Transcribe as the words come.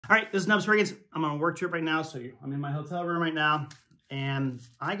All right, this is Nubs Fragrance. I'm on a work trip right now, so I'm in my hotel room right now, and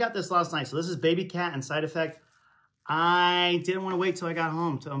I got this last night. So this is Babycat and Side Effect. I didn't want to wait till I got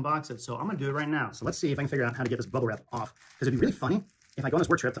home to unbox it, so I'm gonna do it right now. So let's see if I can figure out how to get this bubble wrap off, because it'd be really funny if I go on this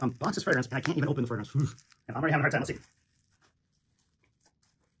work trip to unbox this fragrance and I can't even open the fragrance. And I'm already having a hard time. Let's see.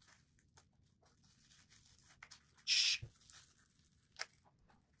 Shh.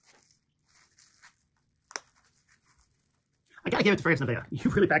 I gotta give it to Fragrance Nevada.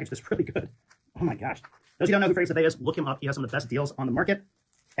 You really packaged this really good. Oh my gosh. Those who don't know who Fragrance Nevada is, look him up. He has some of the best deals on the market.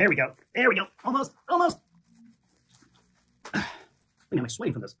 There we go. There we go. Almost. Almost. Look at me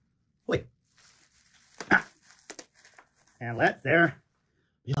sweating from this. Wait. Ah. And let there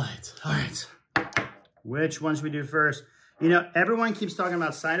be light. All right. Which one should we do first? You know, everyone keeps talking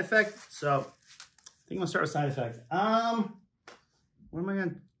about Side Effect, so I think I'm gonna start with Side Effect. What am I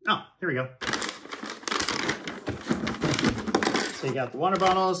gonna? Oh, here we go. Take out the water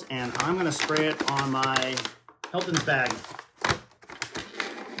bottles, and I'm gonna spray it on my Hilton's bag.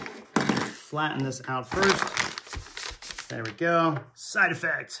 Flatten this out first. There we go. Side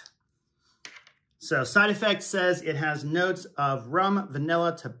Effect. So Side Effect says it has notes of rum,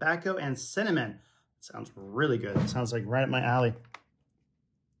 vanilla, tobacco, and cinnamon. Sounds really good. It sounds like right up my alley.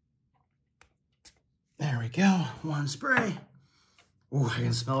 There we go. One spray. Ooh, I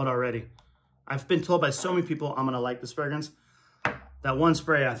can smell it already. I've been told by so many people I'm gonna like this fragrance. That one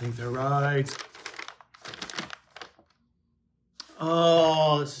spray, I think they're right.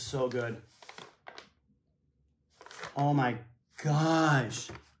 Oh, this is so good. Oh my gosh.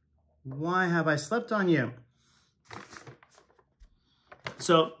 Why have I slept on you?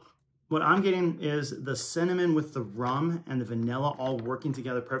 So what I'm getting is the cinnamon with the rum and the vanilla all working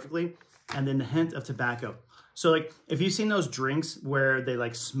together perfectly. And then the hint of tobacco. So like, if you've seen those drinks where they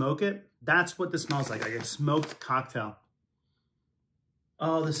like smoke it, that's what this smells like a smoked cocktail.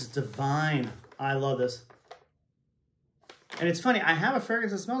 Oh, this is divine. I love this. And it's funny, I have a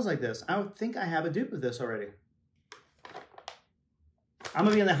fragrance that smells like this. I would think I have a dupe of this already. I'm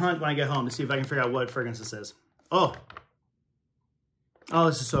gonna be on the hunt when I get home to see if I can figure out what fragrance this is. Oh,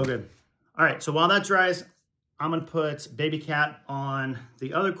 this is so good. All right, so while that dries, I'm gonna put Babycat on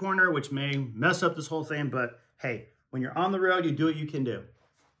the other corner, which may mess up this whole thing, but hey, when you're on the road, you do what you can do.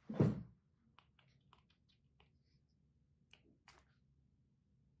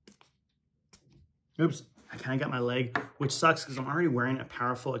 Oops, I kind of got my leg, which sucks because I'm already wearing a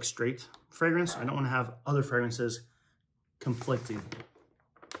powerful extrait fragrance. I don't want to have other fragrances conflicting.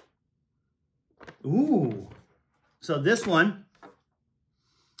 Ooh. So this one,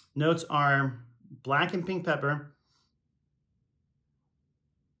 notes are black and pink pepper,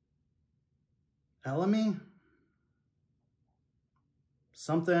 elemi,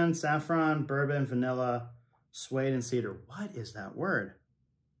 something, saffron, bourbon, vanilla, suede, and cedar. What is that word?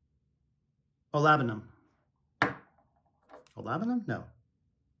 Olabanum. Olabanum? No.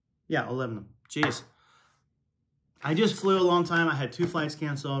 Yeah, olabanum. Jeez. I just flew a long time. I had 2 flights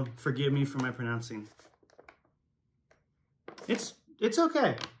canceled. Forgive me for my pronouncing. It's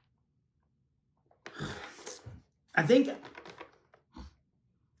okay. I think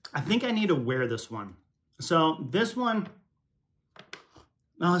I need to wear this one. So this one,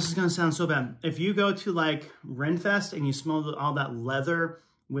 oh, this is gonna sound so bad. If you go to like Renfest and you smell all that leather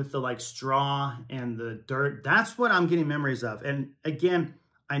with the like straw and the dirt, that's what I'm getting memories of. And again,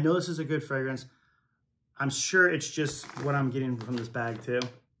 I know this is a good fragrance. I'm sure it's just what I'm getting from this bag too.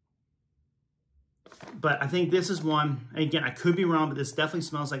 But I think this is one, again, I could be wrong, but this definitely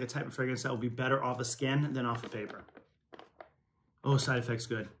smells like a type of fragrance that will be better off of skin than off of paper. Oh, Side Effect's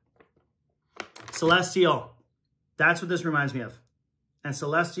good. Celestial, that's what this reminds me of. And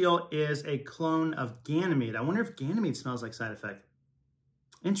Celestial is a clone of Ganymede. I wonder if Ganymede smells like Side Effect.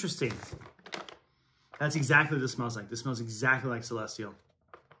 Interesting. That's exactly what this smells like. This smells exactly like Celestial.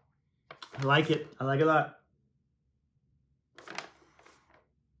 I like it. I like it a lot.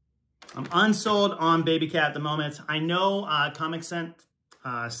 I'm unsold on Babycat at the moment. I know Comic Scent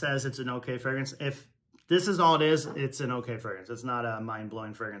says it's an okay fragrance. If this is all it is, it's an okay fragrance. It's not a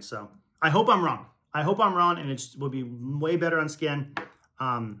mind-blowing fragrance. So I hope I'm wrong. I hope I'm wrong, and it will be way better on skin.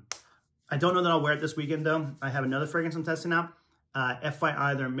 I don't know that I'll wear it this weekend, though. I have another fragrance I'm testing out.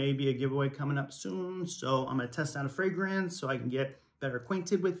 FYI, there may be a giveaway coming up soon, so I'm going to test out a fragrance so I can get better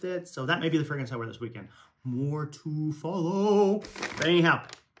acquainted with it. So that may be the fragrance I wear this weekend. More to follow. But anyhow,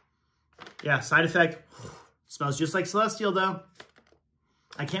 yeah, Side Effect. Smells just like Celestial, though.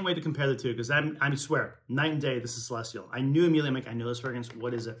 I can't wait to compare the two, because I swear, night and day, this is Celestial. I knew immediately, I'm like, I know this fragrance.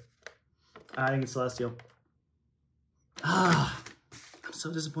 What is it? I think it's Celestial. I'm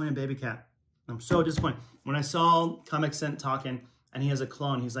so disappointed in Babycat. I'm so disappointed. When I saw Comic Scent talking and he has a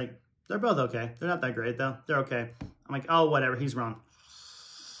clone. He's like, they're both okay. They're not that great, though. They're okay. I'm like, oh, whatever. He's wrong.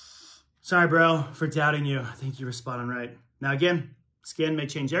 Sorry, bro, for doubting you. I think you were spot on right. Now, again, skin may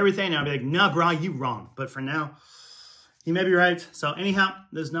change everything. And I'll be like, no, bro, you wrong. But for now, he may be right. So anyhow,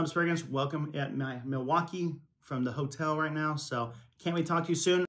 this is Nubs Fragrance. Welcome at my Milwaukee from the hotel right now. So can't wait to talk to you soon.